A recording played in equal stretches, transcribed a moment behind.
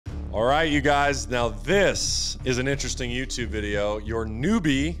All right, you guys, now this is an interesting YouTube video. Your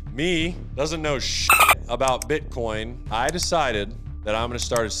newbie, me, doesn't know shit about Bitcoin. I decided that I'm gonna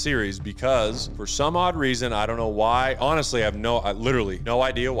start a series because for some odd reason, I don't know why, honestly, I literally no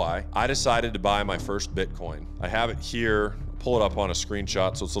idea why, I decided to buy my first Bitcoin. I have it here. Pull it up on a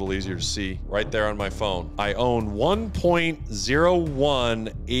screenshot so it's a little easier to see right there on my phone. I own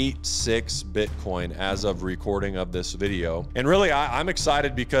 1.0186 Bitcoin as of recording of this video. And really, I'm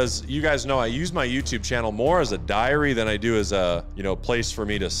excited because you guys know I use my YouTube channel more as a diary than I do as a, place for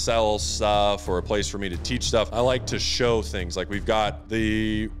me to sell stuff or a place for me to teach stuff. I like to show things. Like we've got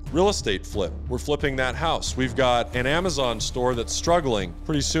the real estate flip. We're flipping that house. We've got an Amazon store that's struggling.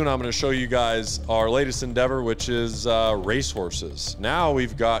 Pretty soon I'm gonna show you guys our latest endeavor, which is racehorses. Now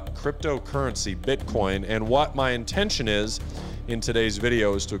we've got cryptocurrency, Bitcoin, and what my intention is in today's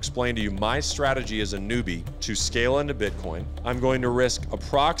video is to explain to you my strategy as a newbie to scale into Bitcoin. I'm going to risk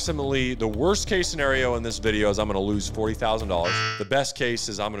approximately, the worst case scenario in this video is I'm gonna lose $40,000. The best case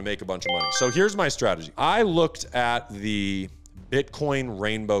is I'm gonna make a bunch of money. So here's my strategy. I looked at the Bitcoin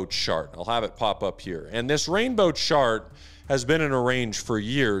rainbow chart. I'll have it pop up here. And this rainbow chart has been in a range for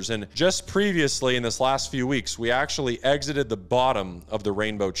years. And just previously in this last few weeks, we actually exited the bottom of the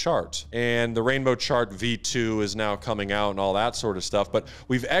rainbow chart. And the rainbow chart V2 is now coming out and all that sort of stuff. But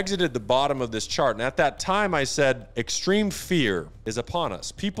we've exited the bottom of this chart. And at that time, I said, extreme fear is upon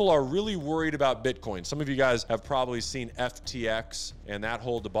us. People are really worried about Bitcoin. Some of you guys have probably seen FTX and that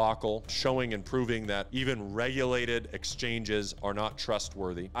whole debacle showing and proving that even regulated exchanges are not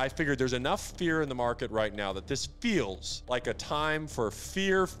trustworthy. I figured there's enough fear in the market right now that this feels like a time for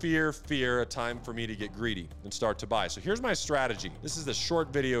fear, a time for me to get greedy and start to buy. So here's my strategy. This is a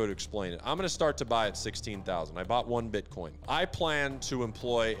short video to explain it. I'm gonna start to buy at 16,000. I bought one Bitcoin. I plan to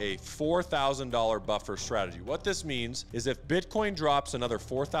employ a $4,000 buffer strategy. What this means is if Bitcoin drops another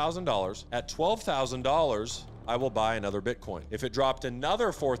 $4,000, at $12,000, I will buy another Bitcoin. If it dropped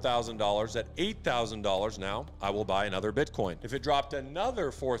another $4,000 at $8,000 now, I will buy another Bitcoin. If it dropped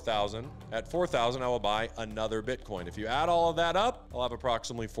another 4,000 at 4,000, I will buy another Bitcoin. If you add all of that up, I'll have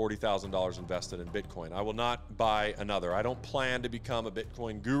approximately $40,000 invested in Bitcoin. I will not buy another. I don't plan to become a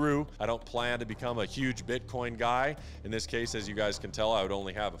Bitcoin guru. I don't plan to become a huge Bitcoin guy. In this case, as you guys can tell, I would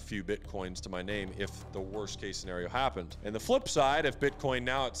only have a few Bitcoins to my name if the worst case scenario happened. And the flip side, if Bitcoin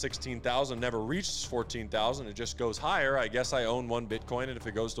now at 16,000 never reaches 14,000, it just goes higher, I guess I own one Bitcoin, and if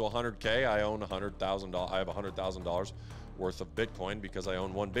it goes to 100K, I own $100,000. I have $100,000 worth of Bitcoin because I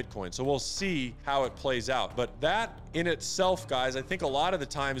own one Bitcoin. So we'll see how it plays out. But that in itself, guys, I think a lot of the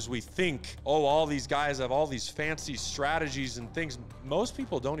times we think, oh, all these guys have all these fancy strategies and things. Most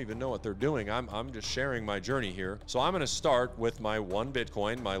people don't even know what they're doing. I'm just sharing my journey here. So I'm gonna start with my one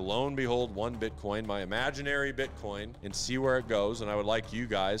Bitcoin, my lo and behold one Bitcoin, my imaginary Bitcoin, and see where it goes. And I would like you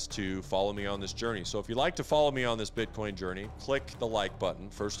guys to follow me on this journey. So if you'd like to follow me on this Bitcoin journey, click the like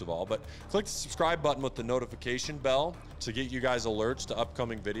button, first of all, but click the subscribe button with the notification bell to get you guys alerts to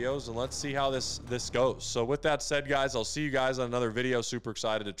upcoming videos, and let's see how this goes. So with that said, guys, I'll see you guys on another video. Super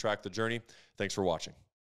excited to track the journey. Thanks for watching.